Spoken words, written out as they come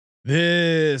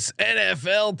This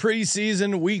NFL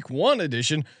preseason week 1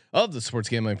 edition of the Sports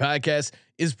Gambling Podcast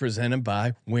is presented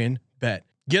by WynnBET.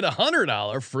 Get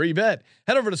 $100 free bet.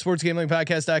 Head over to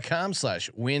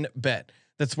sportsgamblingpodcast.com/WynnBET.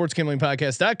 That's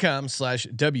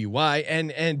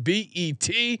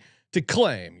sportsgamblingpodcast.com/WYNNBET to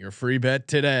claim your free bet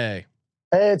today.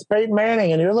 Hey, it's Peyton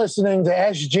Manning, and you're listening to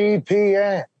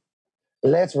SGPN.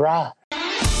 Let's rock.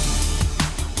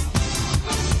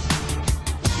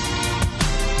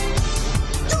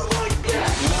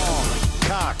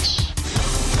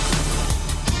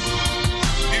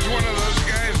 He's one of those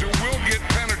guys who will get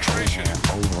penetration.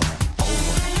 Over.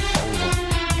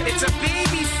 It's a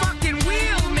baby fucking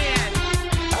wheel, man.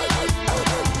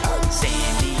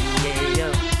 San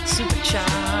Diego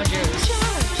Superchargers.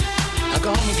 Now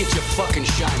go home and get your fucking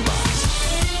shine box.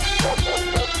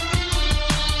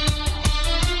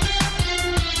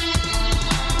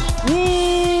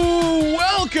 Woo!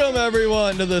 Welcome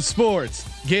everyone to the Sports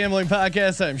Gambling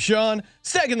Podcast. I'm Sean,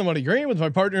 stacking the money green with my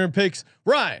partner in picks,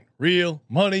 Ryan, Real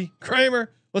Money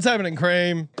Kramer. What's happening,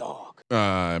 Kramer?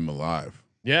 I'm alive.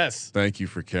 Yes. Thank you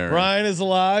for caring. Ryan is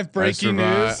alive. Breaking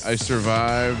news. I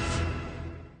survived.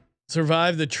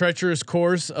 Survived the treacherous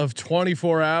course of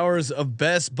 24 hours of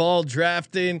best ball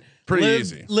drafting.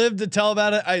 Easy. Lived to tell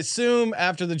about it. I assume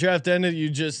after the draft ended, you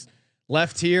just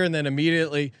left here and then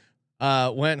immediately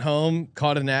went home,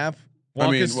 caught a nap.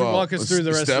 Walk us through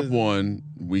the rest step of one.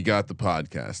 We got the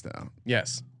podcast out.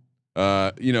 Yes.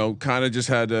 Kind of just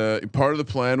had to. Part of the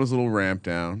plan was a little ramp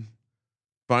down.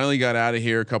 Finally got out of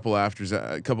here a couple hours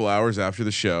after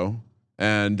the show,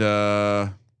 and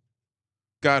got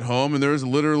home, and there was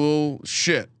literal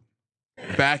shit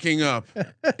backing up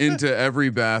into every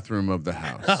bathroom of the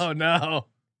house. Oh no.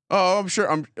 Oh, I'm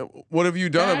sure. What have you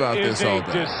done about this all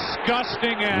day?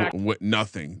 Disgusting act.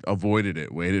 Nothing. Avoided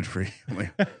it. Waited for you.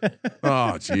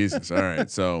 Oh Jesus! All right.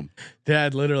 So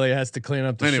Dad literally has to clean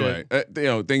up the anyway,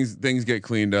 shit. things get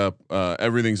cleaned up.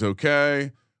 Everything's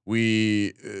okay.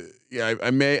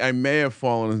 I may have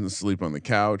fallen asleep on the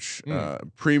couch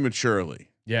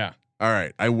prematurely. Yeah. All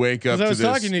right. I wake up. I was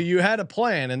talking to you. You had a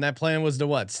plan, and that plan was to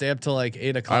what? Stay up till like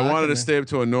 8 o'clock. I wanted to stay up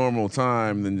to a normal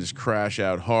time, then just crash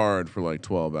out hard for like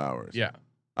 12 hours. Yeah.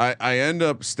 I end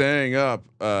up staying up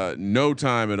no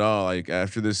time at all. Like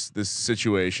after this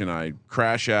situation, I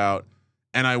crash out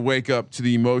and I wake up to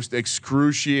the most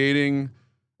excruciating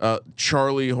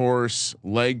Charlie horse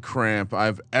leg cramp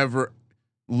I've ever.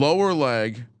 Lower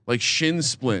leg, like shin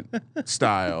splint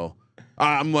style.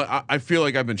 I feel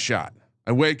like I've been shot.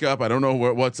 I wake up. I don't know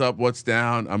what's up, what's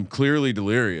down. I'm clearly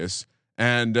delirious.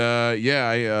 And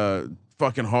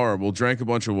fucking horrible. Drank a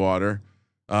bunch of water.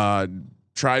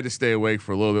 Tried to stay awake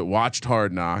for a little bit. Watched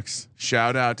Hard Knocks.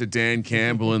 Shout out to Dan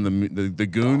Campbell and the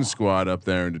Goon Squad up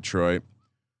there in Detroit.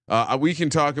 We can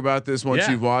talk about this once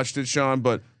you've watched it, Sean.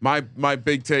 But my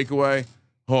big takeaway.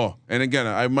 Oh, and again,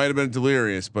 I might have been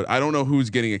delirious, but I don't know who's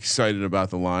getting excited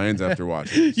about the Lions after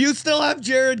watching. You still have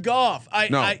Jared Goff.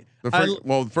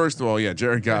 Well, first of all,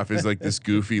 Jared Goff is like this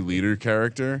goofy leader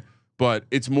character, but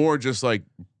it's more just like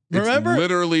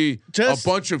literally a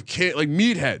bunch of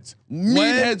meatheads.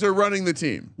 Meatheads are running the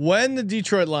team. When the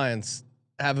Detroit Lions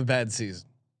have a bad season,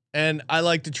 and I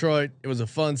like Detroit. It was a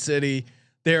fun city.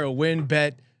 They're a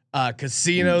WynnBET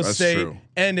casino state true.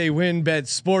 And a WynnBET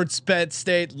sports bet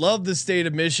state. Love the state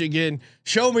of Michigan.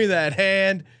 Show me that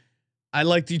hand. I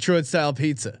like Detroit style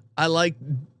pizza. I like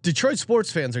Detroit sports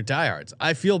fans are diehards.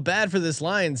 I feel bad for this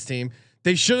Lions team.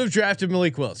 They should have drafted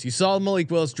Malik Willis. You saw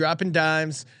Malik Willis dropping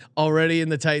dimes already in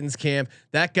the Titans camp.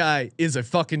 That guy is a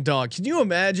fucking dog. Can you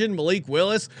imagine Malik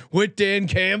Willis with Dan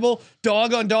Campbell,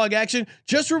 dog on dog action?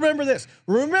 Just remember this.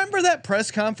 Remember that press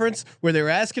conference where they were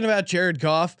asking about Jared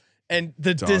Goff and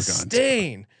the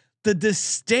disdain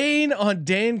on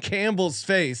Dan Campbell's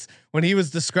face when he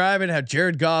was describing how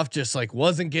Jared Goff just like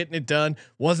wasn't getting it done,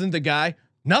 wasn't the guy.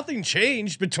 Nothing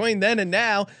changed between then and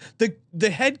now. The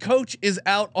head coach is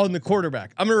out on the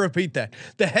quarterback. I'm going to repeat that.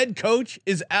 The head coach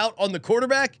is out on the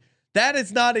quarterback. That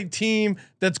is not a team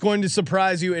that's going to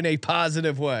surprise you in a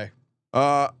positive way.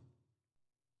 I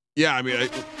mean,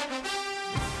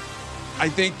 I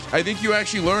think you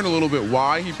actually learned a little bit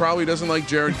why he probably doesn't like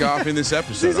Jared Goff in this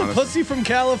episode. He's a pussy from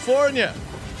California.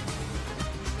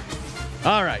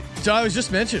 All right. So I was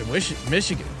just mentioning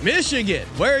Michigan.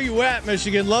 Where are you at,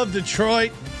 Michigan? Love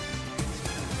Detroit.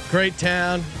 Great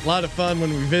town. A lot of fun when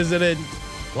we visited.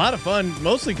 A lot of fun,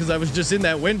 mostly because I was just in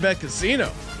that WynnBET casino.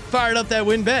 Fired up that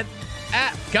WynnBET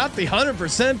app. Got the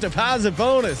 100% deposit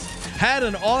bonus. Had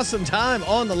an awesome time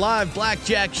on the live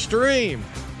blackjack stream.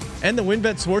 And the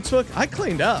WynnBET Sportsbook, I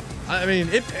cleaned up. I mean,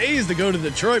 it pays to go to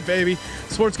Detroit, baby.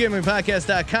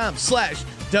 SportsGamblingPodcast.com/WynnBET.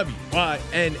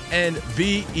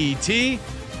 WYNNBET,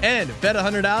 and bet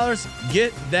 $100.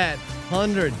 Get that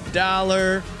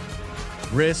 $100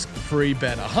 risk-free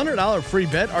bet. $100 free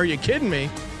bet? Are you kidding me?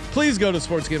 Please go to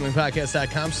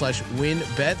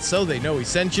sportsgamblingpodcast.com/winbet so they know we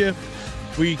sent you.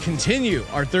 We continue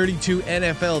our 32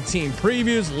 NFL team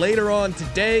previews later on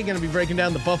today. Going to be breaking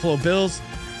down the Buffalo Bills,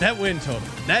 that win total,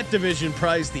 that division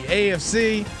price, the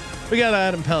AFC. We got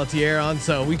Adam Pelletier on,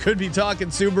 so we could be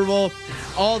talking Super Bowl.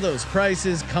 All those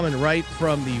prices coming right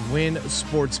from the Win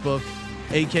Sportsbook,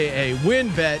 aka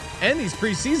WinBet, and these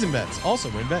preseason bets. Also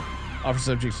WinBet. Offer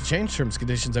subject to change. Terms and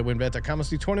conditions at winbet.com.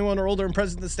 Must be 21 or older and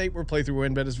present in the state where playthrough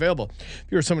WinBet is available. If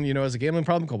you're someone you know has a gambling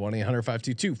problem, call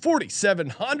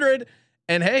 1-800-522-4700.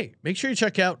 And hey, make sure you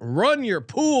check out Run Your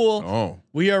Pool. Oh,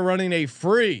 We are running a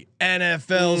free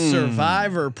NFL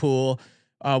Survivor pool.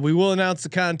 We will announce the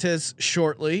contest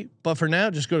shortly, but for now,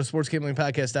 just go to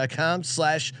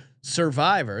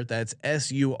sportsgamblingpodcast.com/survivor. That's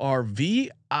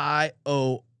SURVIOR.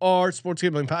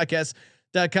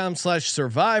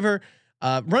 Sportsgamblingpodcast.com/survivor.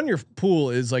 Run Your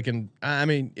Pool is like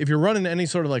if you're running any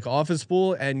sort of like office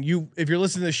pool, and if you're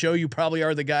listening to the show, you probably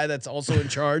are the guy that's also in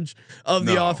charge of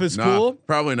the office pool.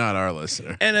 Probably not our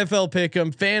listener. NFL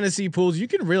Pick'em, fantasy pools, you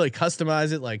can really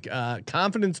customize it. Like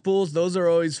confidence pools, those are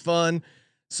always fun.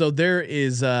 So there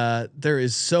is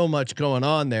so much going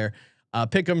on there.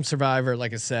 Pick'em, Survivor,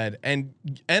 like I said, and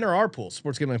enter our pool,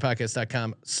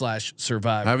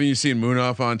 sportsgamblingpodcast.com/survivor. Haven't you seen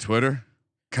Moonoff on Twitter?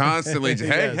 Constantly,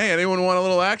 Yes. hey, anyone want a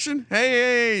little action?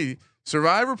 Hey,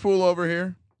 Survivor pool over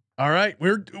here. All right,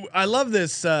 I love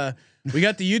this. We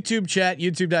got the YouTube chat,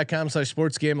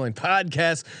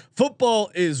 youtube.com/sportsgamblingpodcast.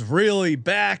 Football is really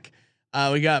back.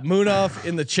 We got Moonoff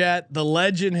in the chat, the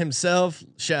legend himself.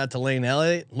 Shout out to Lane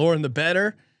Elliott, Lauren the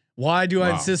Better. Why do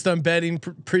I insist on betting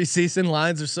preseason?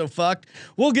 Lines are so fucked.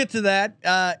 We'll get to that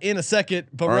in a second.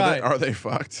 But Are they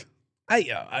fucked?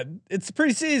 It's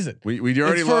preseason. We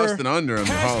already lost an under on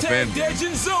the Hall of Fame game.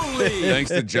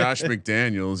 Thanks to Josh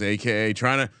McDaniels, aka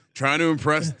trying to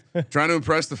impress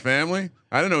the family.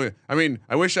 I don't know. I mean,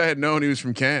 I wish I had known he was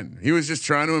from Ken. He was just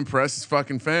trying to impress his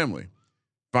fucking family.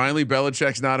 Finally,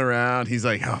 Belichick's not around. He's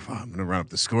like, oh, I'm gonna run up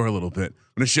the score a little bit.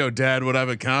 I'm gonna show Dad what I've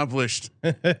accomplished.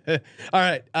 All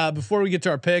right. Before we get to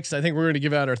our picks, I think we're gonna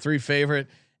give out our 3 favorite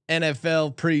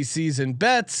NFL preseason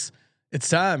bets. It's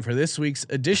time for this week's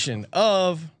edition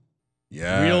of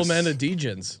Real Men of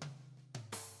Degens.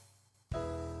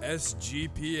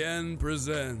 SGPN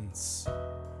presents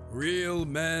Real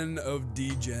Men of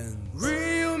Degens.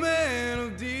 Real Men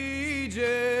of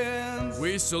Degens.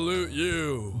 We salute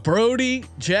you, Brody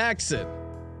Jackson.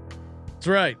 That's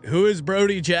right. Who is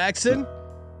Brody Jackson?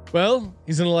 Well,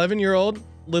 he's an 11-year-old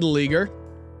little leaguer,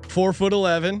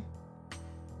 4'11",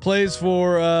 plays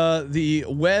for the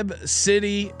Webb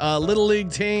City Little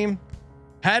League team.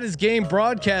 Had his game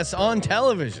broadcast on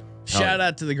television. Shout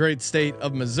out to the great state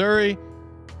of Missouri.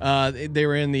 They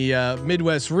were in the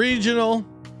Midwest Regional,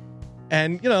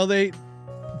 and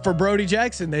for Brody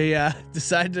Jackson, they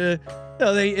decided to,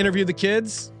 they interviewed the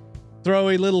kids, throw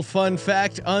a little fun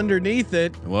fact underneath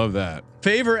it. I love that.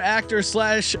 Favorite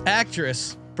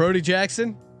actor/actress, Brody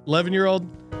Jackson, 11-year-old.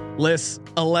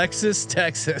 Alexis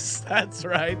Texas. That's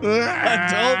right.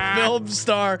 Adult film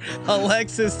star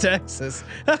Alexis Texas.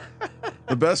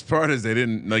 The best part is they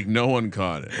didn't no one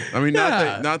caught it. I mean,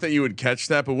 not that you would catch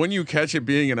that, but when you catch it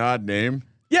being an odd name.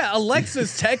 Yeah,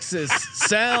 Alexis Texas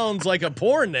sounds like a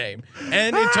porn name,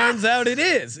 and it turns out it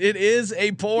is. It is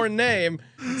a porn name,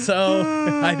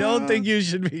 so I don't think you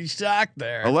should be shocked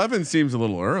there. 11 seems a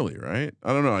little early, right?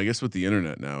 I don't know. I guess with the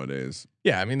internet nowadays.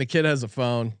 Yeah, I mean the kid has a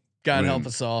phone. God help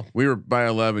us all. We were by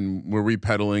 11. Were we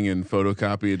peddling and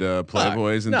photocopied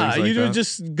Playboys and things like that? No, you would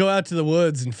just go out to the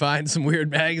woods and find some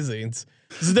weird magazines.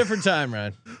 It's a different time,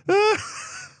 Ryan.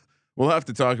 We'll have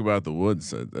to talk about the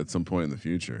woods at some point in the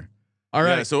future. All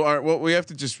right. Yeah, so what we have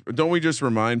to don't we just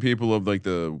remind people of like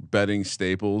the betting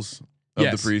staples of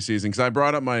the preseason? Because I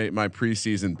brought up my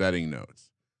preseason betting notes.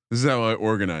 This is how I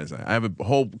organize that. I have a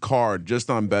whole card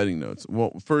just on betting notes.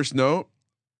 Well, first note.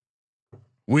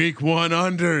 Week 1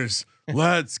 unders.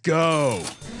 Let's go.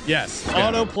 Yes.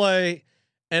 Autoplay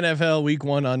NFL week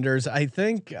 1 unders. I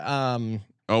think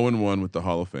 0-1 with the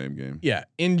Hall of Fame game. Yeah.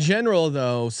 In general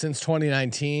though, since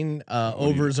 2019,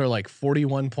 overs are like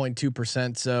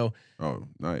 41.2%. So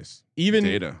nice. Even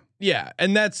data. Yeah.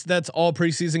 And that's all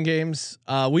preseason games.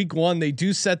 Week 1, they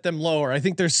do set them lower. I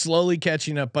think they're slowly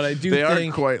catching up, but I do think they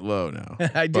are quite low now.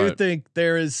 I do think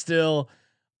there is still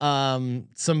some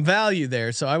value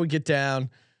there. So I would get down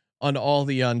on all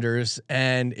the unders.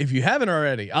 And if you haven't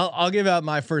already, I'll give out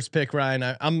my first pick,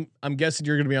 Ryan. I'm guessing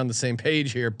you're going to be on the same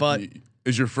page here, but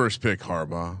Is your first pick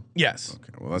Harbaugh? Yes.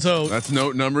 Okay, well that's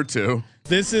note number 2.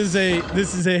 This is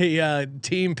a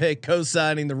team pick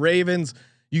co-signing the Ravens.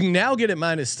 You can now get it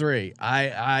 -3.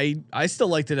 I still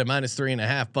liked it at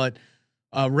 -3.5, but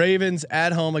Ravens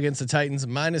at home against the Titans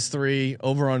 -3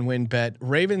 over on WinBet.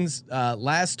 Ravens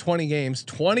last 20 games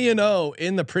 20-0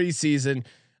 in the preseason.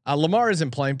 Lamar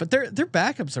isn't playing, but their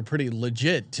backups are pretty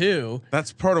legit too.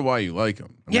 That's part of why you like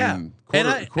him. I mean,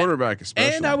 quarterback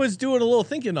especially. And I was doing a little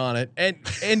thinking on it, and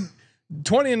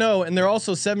 20-0, and they're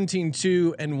also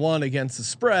 17-2-1 against the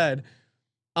spread.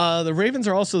 The Ravens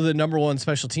are also the number 1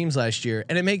 special teams last year,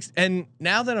 and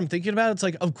now that I'm thinking about it, it's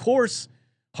like, of course,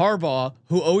 Harbaugh,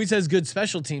 who always has good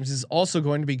special teams, is also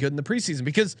going to be good in the preseason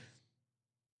because.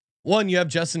 One, you have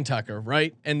Justin Tucker,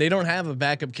 right? And they don't have a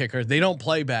backup kicker. They don't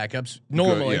play backups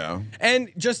normally. Good, yeah.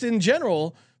 And just in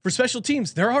general, for special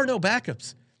teams, there are no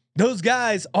backups. Those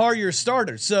guys are your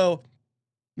starters. So,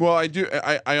 well,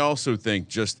 I also think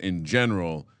just in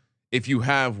general, if you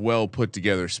have well put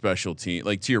together special team,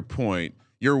 like to your point,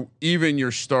 even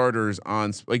your starters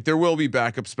on, like there will be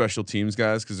backup special teams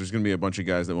guys because there's going to be a bunch of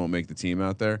guys that won't make the team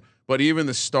out there. But even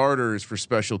the starters for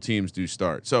special teams do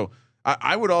start. So.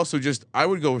 I would also I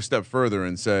would go a step further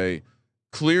and say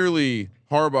clearly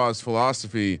Harbaugh's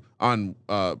philosophy on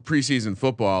preseason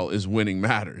football is winning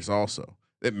matters. Also,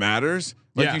 it matters.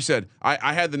 Like you said,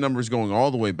 I had the numbers going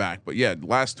all the way back, but yeah,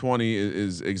 last 20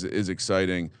 is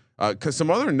exciting. Cause some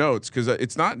other notes, cause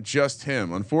it's not just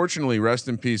him. Unfortunately, rest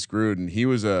in peace, Gruden. He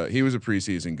was a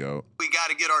preseason goat. We got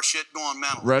to get our shit going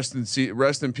mental.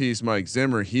 Rest in peace, Mike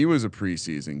Zimmer. He was a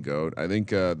preseason goat. I think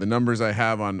the numbers I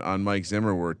have on Mike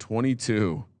Zimmer were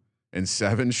 22 and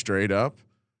 7 straight up,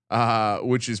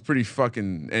 which is pretty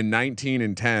fucking, and 19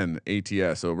 and 10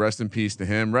 ATS. So rest in peace to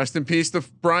him. Rest in peace to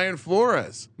Brian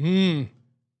Flores.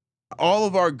 All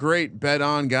of our great bet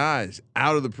on guys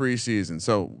out of the preseason.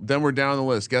 So then we're down the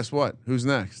list. Guess what? Who's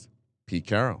next? Pete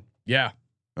Carroll. Yeah.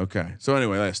 Okay. So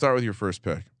anyway, let's start with your first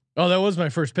pick. Oh, that was my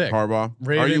first pick. Harbaugh.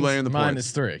 Ravens, are you laying the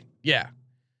points? -3? Yeah.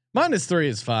 -3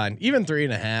 is fine. Even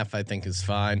 3.5, I think is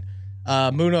fine.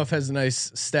 Munaf has a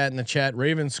nice stat in the chat.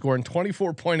 Ravens scoring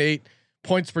 24.8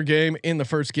 points per game in the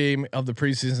first game of the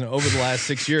preseason over the last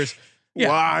 6 years. Yeah,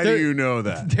 why do you know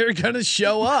that? They're going to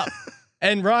show up.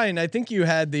 And Ryan, I think you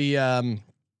had the and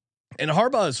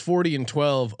Harbaugh is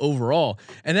 40-12 overall,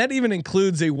 and that even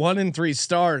includes a 1-3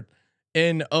 start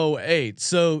in 2008.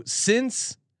 So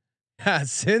since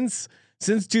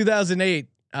 2008,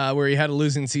 where he had a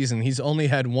losing season, he's only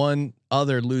had one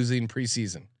other losing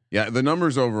preseason. Yeah, the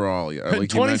numbers overall. Yeah, like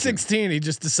 2016, he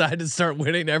just decided to start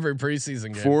winning every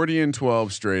preseason game.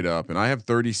 40-12 straight up, and I have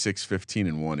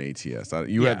 36-15-1 ATS.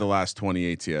 You had the last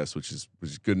 20 ATS, which is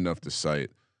good enough to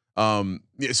cite.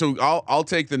 So I'll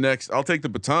take the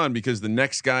baton because the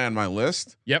next guy on my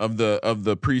list of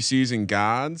the preseason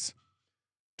gods,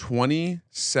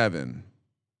 27,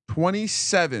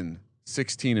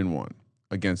 16-1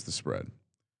 against the spread.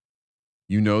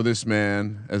 You know this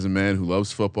man as a man who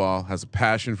loves football, has a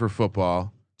passion for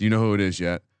football. Do you know who it is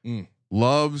yet?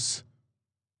 Loves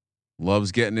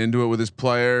getting into it with his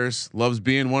players, loves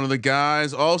being one of the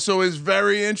guys, also is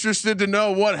very interested to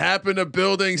know what happened to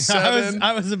Building 7.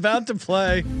 I was about to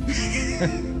play.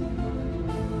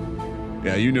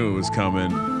 Yeah, you knew it was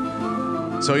coming.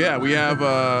 So yeah, we have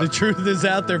the truth is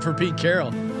out there for Pete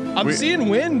Carroll. I'm seeing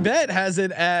WinBet has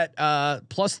it at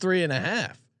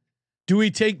 +3.5. Do we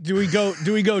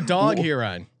go dog here,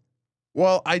 Ryan?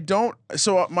 Well, I don't.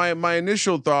 So my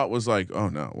initial thought was like, oh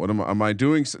no, what am I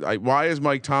doing? Why is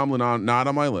Mike Tomlin not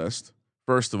on my list?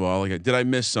 First of all, like, did I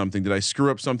miss something? Did I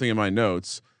screw up something in my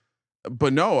notes?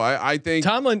 But no, I think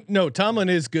Tomlin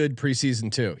is good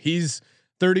preseason too. He's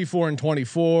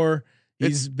 34-24.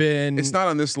 It's not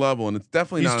on this level, and it's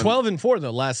definitely he's 12-4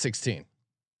 the last 16.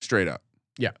 Straight up.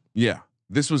 Yeah.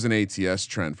 This was an ATS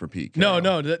trend for Pete. No.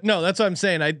 That's what I'm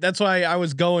saying. That's why I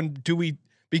was going.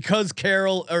 Because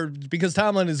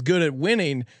Tomlin is good at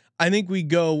winning, I think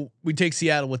we take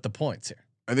Seattle with the points here.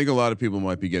 I think a lot of people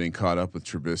might be getting caught up with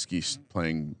Trubisky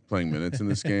playing minutes in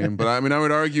this game, but I mean, I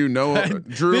would argue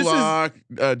Drew Lock,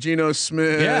 Geno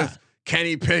Smith,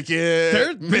 Kenny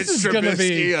Pickett, Mitch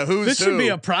Trubisky, this should be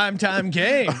a primetime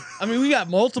game. I mean, we got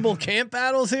multiple camp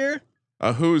battles here.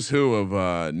 A who's who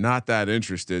of not that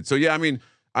interested. So yeah, I mean,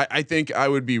 I think I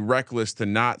would be reckless to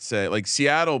not say like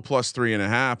Seattle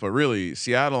 +3.5, but really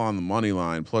Seattle on the money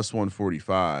line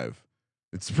 +145.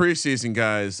 It's preseason,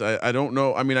 guys. I don't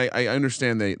know. I mean, I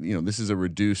understand that this is a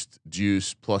reduced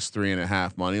juice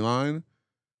 +3.5 money line,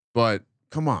 but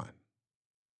come on.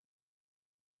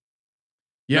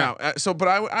 Yeah. Now, but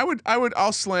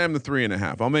I'll slam the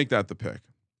 3.5. I'll make that the pick.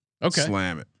 Okay.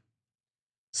 Slam it.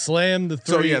 Slam the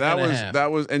 3. So yeah, that and a was half.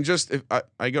 that was, and just if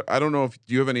I don't know if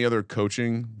do you have any other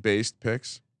coaching based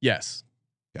picks? Yes.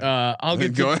 Yeah. I'll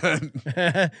get Go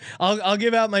ahead. I'll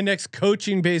give out my next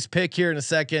coaching based pick here in a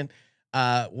second.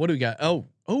 What do we got? Oh,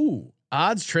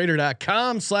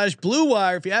 oddstrader.com/Blue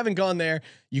Wire. If you haven't gone there,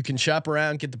 you can shop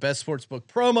around, get the best sportsbook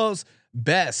promos,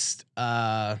 best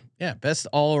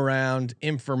all around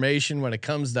information when it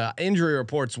comes to injury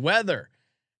reports, weather.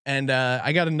 And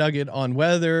I got a nugget on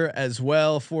weather as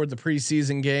well for the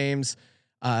preseason games.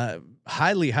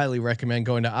 Highly recommend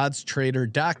going to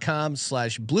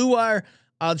oddstrader.com/Blue Wire.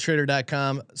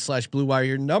 Oddstrader.com/Blue Wire,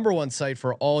 your number one site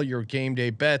for all your game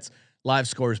day bets, live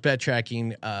scores, bet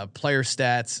tracking, player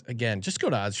stats. Again, just go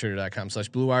to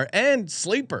oddstrader.com/Blue Wire. And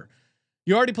Sleeper.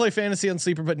 You already play fantasy on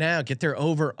Sleeper, but now get their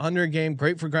over under game.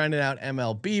 Great for grinding out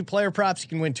MLB player props. You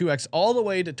can win 2x all the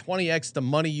way to 20x the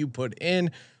money you put in.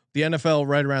 The NFL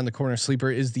right around the corner. Sleeper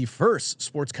is the first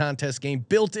sports contest game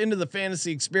built into the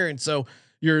fantasy experience. So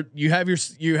you have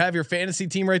your fantasy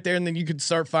team right there, and then you could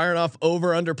start firing off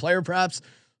over under player props.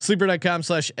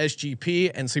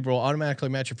 Sleeper.com/SGP, and Sleeper will automatically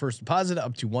match your first deposit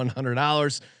up to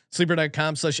 $100.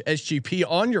 Sleeper.com/SGP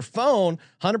on your phone,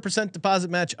 100%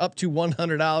 deposit match up to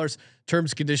 $100.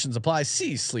 Terms and conditions apply.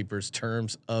 See Sleeper's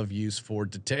terms of use for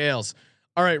details.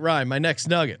 All right, Ryan, my next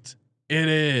nugget. It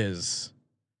is,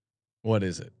 what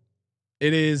is it?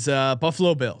 It is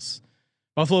Buffalo Bills.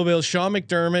 Buffalo Bills. Sean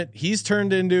McDermott. He's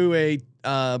turned into a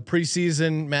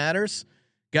preseason matters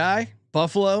guy.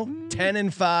 Buffalo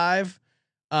 10-5.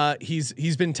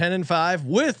 He's been 10-5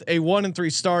 with a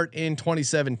 1-3 start in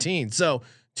 2017. So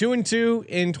 2-2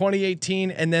 in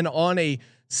 2018, and then on a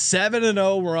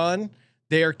 7-0 run.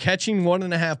 They are catching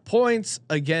 1.5 points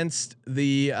against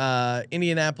the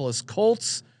Indianapolis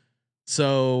Colts.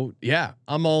 So yeah,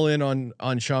 I'm all in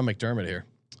on Sean McDermott here.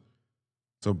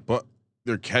 So, but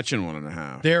they're catching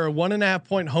 1.5. They're a 1.5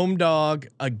 point home dog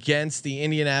against the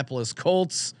Indianapolis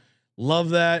Colts. Love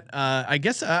that. I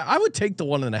guess I would take the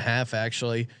 1.5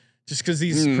 actually, just because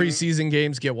these preseason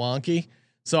games get wonky.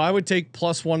 So I would take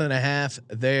plus 1.5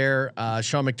 there.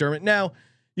 Sean McDermott. Now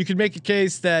you could make a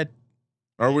case that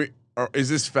is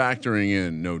this factoring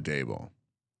in no Daboll?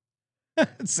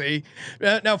 See,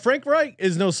 now Frank Reich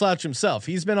is no slouch himself.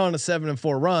 He's been on a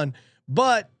 7-4 run,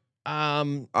 but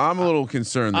I'm a little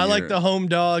concerned. I like the home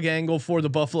dog angle for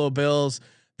the Buffalo Bills.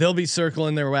 They'll be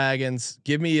circling their wagons.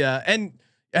 Give me and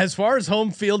as far as home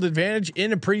field advantage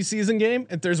in a preseason game,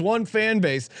 if there's one fan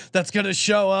base that's going to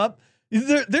show up,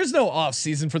 there's no off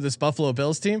season for this Buffalo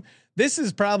Bills team. This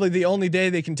is probably the only day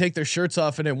they can take their shirts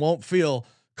off and it won't feel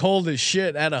cold as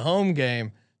shit at a home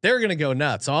game. They're going to go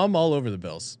nuts. So I'm all over the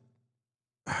Bills.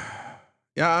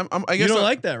 Yeah, I guess you don't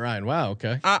like that, Ryan. Wow.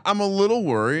 Okay. I'm a little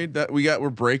worried that we're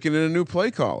breaking in a new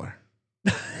play caller.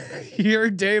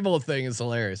 Your Daboll thing is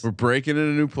hilarious. We're breaking in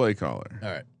a new play caller. All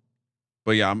right.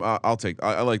 But yeah, I'll take.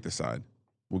 I like the side.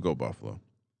 We'll go Buffalo.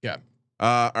 Yeah.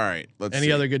 All right. Let's. Any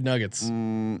see. other good nuggets?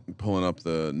 Pulling up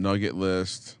the nugget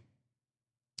list.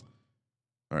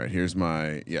 All right. Here's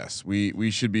my yes.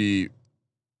 We should be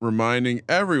reminding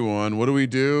everyone. What do we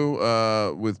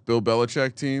do with Bill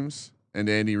Belichick teams and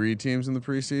Andy Reid teams in the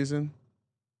preseason?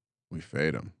 We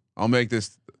fade them. I'll make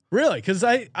this really, because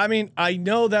I mean I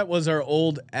know that was our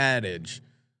old adage,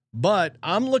 but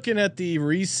I'm looking at the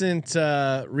recent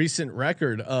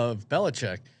record of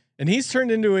Belichick, and he's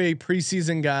turned into a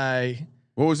preseason guy.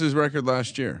 What was his record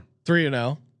last year?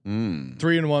 3-0,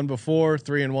 3-1 before,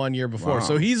 3-1 year before. Wow.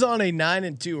 So he's on a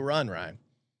 9-2 run, Ryan.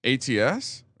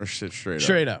 ATS or shit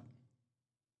straight up.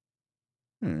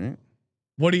 All right.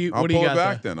 What do you? I'll what do you pull got it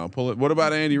back there? then. I'll pull it. What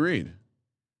about Andy Reid?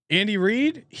 Andy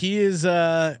Reid, he is.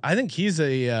 I think he's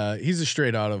a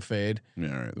straight auto fade.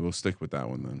 Yeah, all right. We'll stick with that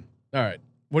one then. All right.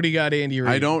 What do you got, Andy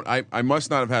Reid? I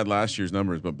must not have had last year's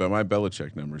numbers, but my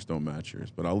Belichick numbers don't match yours.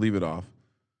 But I'll leave it off.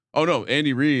 Oh no,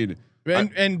 Andy Reid.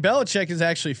 And Belichick is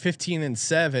actually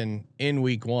 15-7 in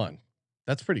week 1.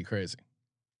 That's pretty crazy.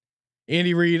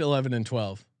 Andy Reid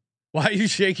 11-12. Why are you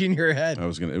shaking your head?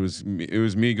 It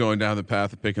was me going down the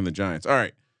path of picking the Giants. All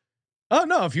right. Oh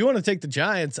no, if you want to take the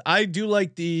Giants, I do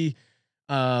like the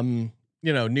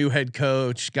new head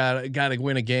coach, got to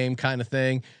win a game kind of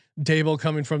thing. Daboll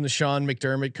coming from the Sean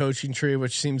McDermott coaching tree,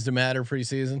 which seems to matter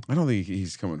preseason. I don't think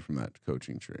he's coming from that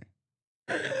coaching tree.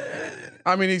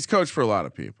 I mean, he's coached for a lot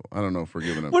of people. I don't know if we're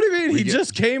giving him. What do you mean? He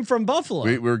just came from Buffalo.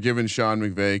 We're giving Sean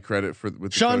McVay credit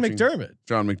with Sean McDermott.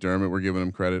 Sean McDermott. We're giving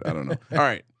him credit. I don't know. All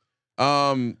right.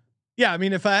 Yeah, I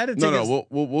mean, if I had to take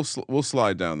we'll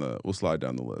slide down the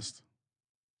list.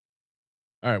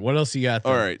 All right, what else you got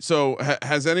there? All right. So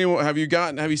have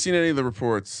you seen any of the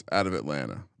reports out of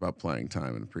Atlanta about playing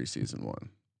time in preseason 1?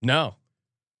 No.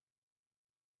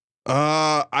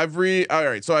 All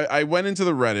right. So I went into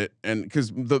the Reddit, and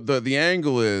because the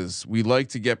angle is we like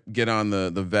to get on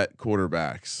the vet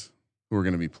quarterbacks who are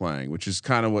going to be playing, which is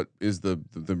kind of what is the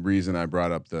reason I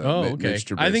brought up the. Okay.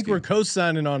 Mitch I think Trubisky. we're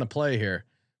co-signing on a play here.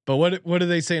 But what are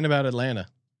they saying about Atlanta?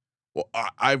 Well,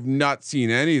 I've not seen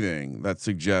anything that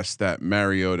suggests that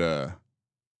Mariota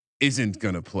isn't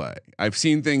going to play. I've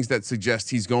seen things that suggest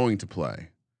he's going to play.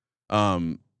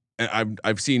 And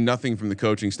I've seen nothing from the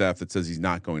coaching staff that says he's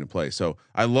not going to play. So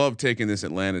I love taking this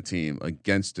Atlanta team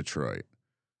against Detroit.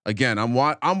 Again, I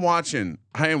am watching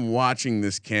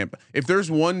this camp. If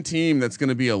there's one team that's going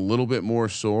to be a little bit more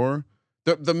sore,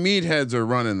 the meatheads are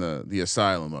running the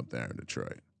asylum up there in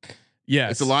Detroit.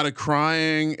 Yes. It's a lot of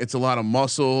crying. It's a lot of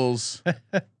muscles.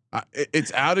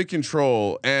 It's out of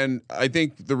control. And I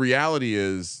think the reality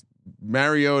is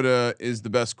Mariota is the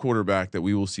best quarterback that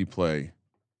we will see play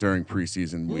during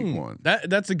preseason week 1.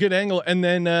 That's a good angle. And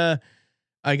then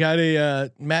I got a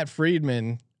Matt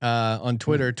Friedman on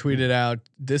Twitter tweeted out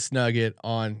this nugget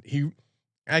on. He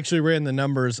actually ran the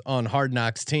numbers on Hard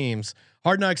Knocks teams.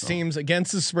 Hard Knocks teams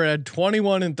against the spread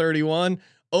 21-31,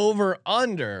 over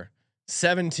under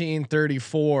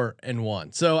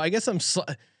 17-34-1. So I guess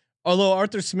although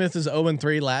Arthur Smith is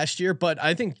 0-3 last year, but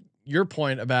I think your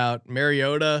point about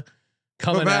Mariota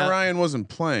coming Matt out. Ryan wasn't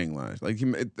playing last.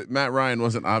 Matt Ryan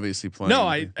wasn't obviously playing. No,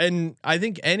 I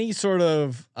think any sort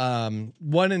of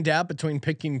one in doubt between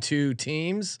picking two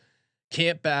teams,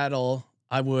 camp battle.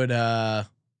 I would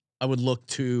look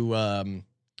to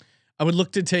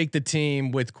take the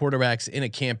team with quarterbacks in a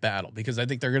camp battle because I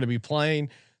think they're going to be playing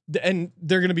and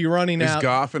they're going to be running out. Is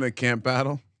Goff in a camp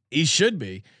battle? He should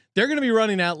be. They're going to be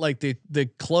running out like the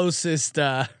closest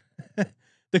the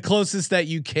closest that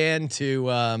you can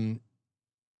to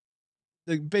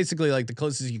basically like the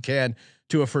closest you can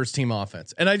to a first team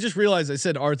offense. And I just realized I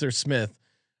said Arthur Smith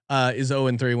is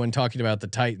 0-3 when talking about the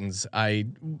Titans. I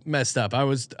messed up. I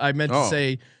meant to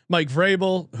say Mike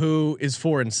Vrabel, who is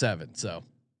 4-7. So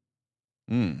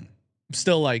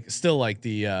still like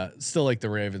the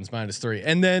Ravens -3.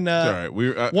 And then all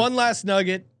right. One last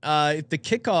nugget. If the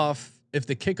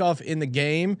kickoff in the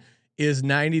game is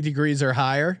 90 degrees or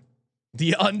higher,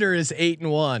 the under is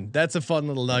 8-1. That's a fun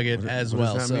little nugget as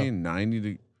well. What does that mean?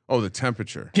 90 the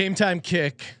temperature. Game time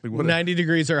kick, 90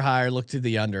 degrees or higher. Look to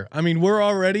the under. I mean, we're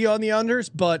already on the unders,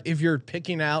 but if you're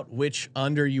picking out which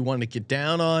under you want to get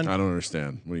down on, I don't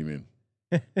understand. What do you mean?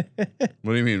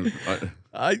 What do you mean?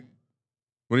 What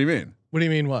do you mean? What do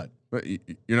you mean? What?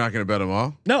 You're not going to bet them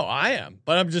all? No, I am.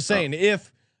 But I'm just saying,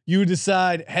 if you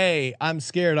decide, hey, I'm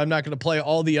scared, I'm not going to play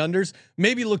all the unders,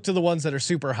 maybe look to the ones that are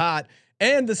super hot.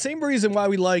 And the same reason why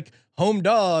we like home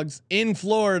dogs in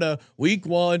Florida, week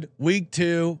 1, week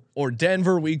 2, or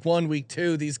Denver, week 1, week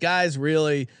 2. These guys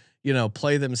really,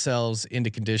 play themselves into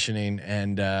conditioning.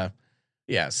 And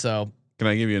so can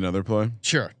I give you another play?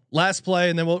 Sure. Last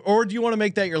play, and then or do you want to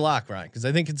make that your lock, Ryan? Because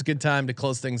I think it's a good time to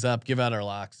close things up, give out our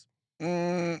locks.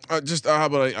 How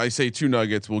about I say 2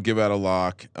 nuggets? We'll give out a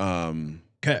lock.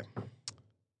 Okay.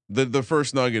 The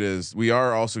first nugget is we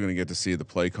are also going to get to see the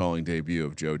play calling debut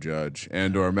of Joe Judge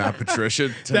and/or Matt Patricia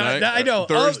tonight. I know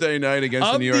Thursday night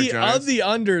against the New York Giants. Of the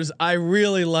unders, I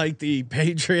really like the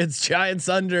Patriots Giants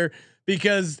under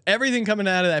because everything coming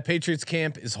out of that Patriots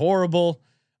camp is horrible.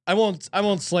 I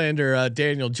won't slander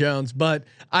Daniel Jones, but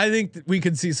I think we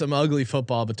could see some ugly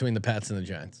football between the Pats and the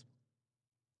Giants.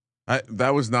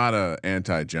 That was not a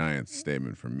anti-Giants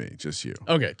statement from me, just you.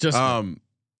 Okay, just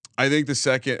I think the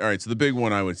second. All right, so the big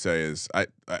one I would say is I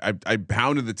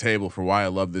pounded the table for why I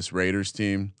love this Raiders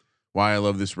team, why I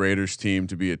love this Raiders team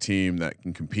to be a team that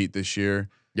can compete this year.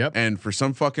 Yep. And for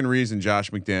some fucking reason,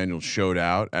 Josh McDaniels showed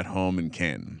out at home in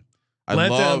Canton. I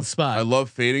love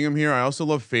fading him here. I also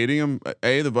love fading him.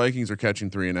 A, the Vikings are catching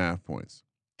 3.5 points.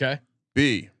 Okay.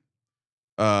 B,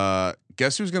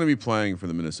 guess who's going to be playing for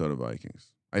the Minnesota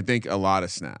Vikings? I think a lot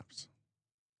of snaps.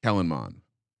 Kellen Mond.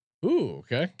 Ooh,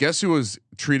 okay. Guess who was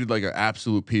treated like an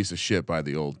absolute piece of shit by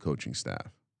the old coaching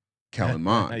staff? Kellen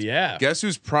Mond. Yeah. Guess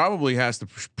who's probably has to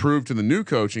prove to the new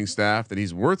coaching staff that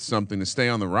he's worth something to stay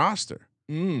on the roster?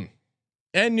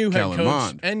 And new Kellen head coach.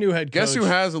 Mond. And new head coach. Guess who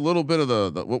has a little bit of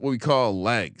the what we call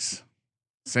legs?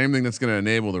 Same thing that's going to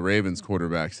enable the Ravens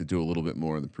quarterbacks to do a little bit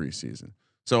more in the preseason.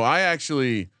 So I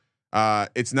actually,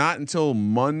 it's not until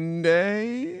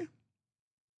Monday.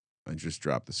 I just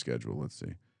dropped the schedule. Let's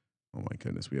see. Oh my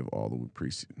goodness, we have all the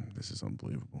preseason. This is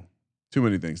unbelievable. Too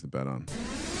many things to bet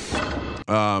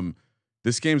on.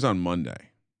 This game's on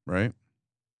Monday, right?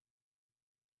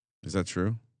 Is that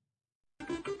true?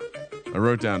 I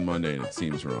wrote down Monday and it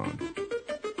seems wrong.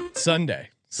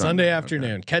 Sunday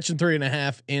afternoon, catching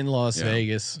 3.5 in Las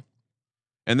Vegas.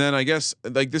 And then I guess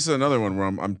like this is another one where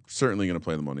I'm certainly going to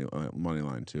play the money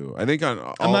line too. I think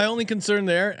my only concern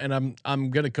there, and I'm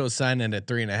going to co-sign it at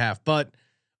 3.5. But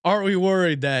aren't we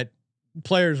worried that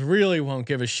players really won't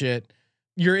give a shit?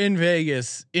 You're in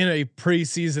Vegas in a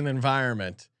preseason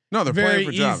envinement. No, they're playing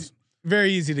for jobs.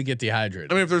 Very easy to get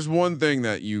dehydrated. I mean, if there's one thing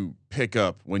that you pick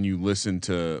up when you listen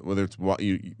to whether it's what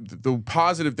the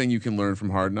positive thing you can learn from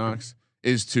Hard Knocks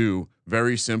is to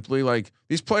very simply like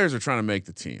these players are trying to make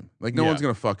the team. Like no one's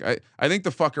gonna fuck. I think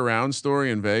the fuck around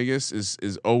story in Vegas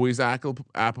is always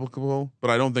applicable, but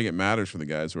I don't think it matters for the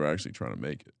guys who are actually trying to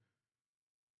make it.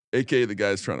 AKA the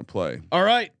guys trying to play. All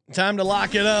right, time to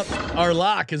lock it up. Our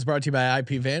lock is brought to you by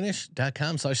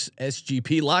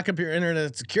IPVanish.com/SGP. Lock up your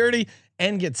internet security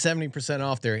and get 70%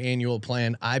 off their annual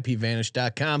plan.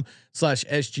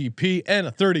 IPVanish.com/SGP and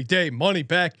a 30-day money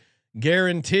back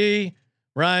guarantee.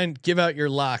 Ryan, give out your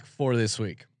lock for this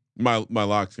week. My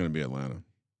lock's going to be Atlanta.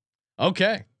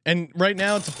 Okay, and right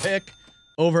now it's a pick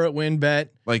over at WinBet.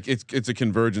 Like it's a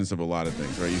convergence of a lot of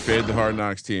things, right? You fade the Hard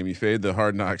Knocks team. You fade the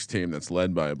Hard Knocks team that's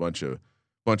led by a bunch of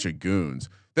goons.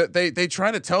 That they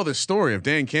try to tell this story of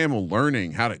Dan Campbell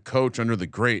learning how to coach under the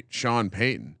great Sean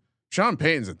Payton. Sean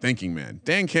Payton's a thinking man.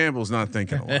 Dan Campbell's not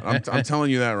thinking a lot. I'm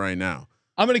telling you that right now.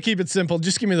 I'm going to keep it simple.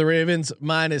 Just give me the Ravens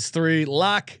 -3.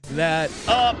 Lock that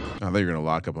up. I thought you were going to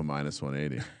lock up a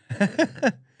 -180.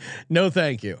 No,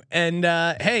 thank you. And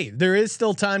hey, there is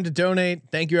still time to donate.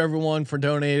 Thank you everyone for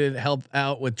donating. Help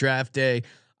out with draft day.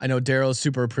 I know Daryl's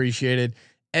super appreciated.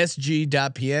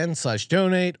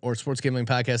 SG.PN/donate or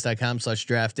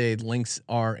sportsgamblingpodcast.com/draft day. Links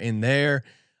are in there.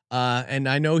 And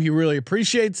I know he really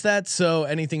appreciates that. So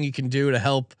anything you can do to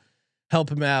help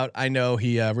him out, I know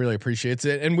he really appreciates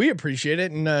it, and we appreciate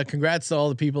it. And congrats to all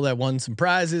the people that won some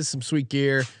prizes, some sweet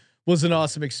gear. Was an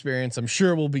awesome experience. I'm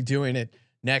sure we'll be doing it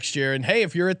next year. And hey,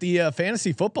 if you're at the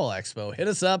Fantasy Football Expo, hit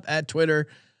us up at Twitter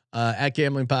at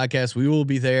Gambling Podcast. We will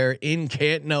be there in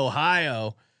Canton,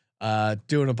 Ohio,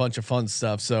 doing a bunch of fun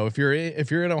stuff. So if you're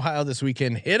in Ohio this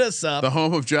weekend, hit us up. The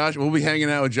home of Josh. We'll be hanging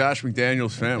out with Josh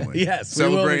McDaniels' family. Yes,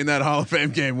 celebrating that Hall of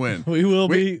Fame game win. We will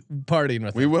be partying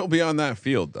with. We will be on that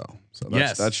field though. So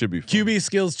that should be fun. QB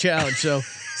Skills Challenge. So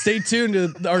stay tuned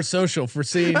to our social for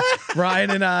seeing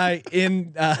Ryan and I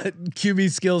in QB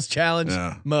Skills Challenge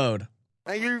mode.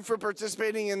 Thank you for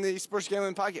participating in the Sports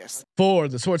Gambling Podcast. For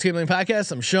the Sports Gambling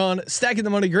Podcast, I'm Sean, stacking the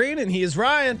money green, and he is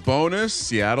Ryan. Bonus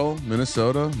Seattle,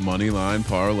 Minnesota money line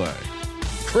parlay.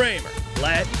 Kramer,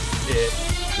 let it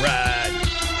ride.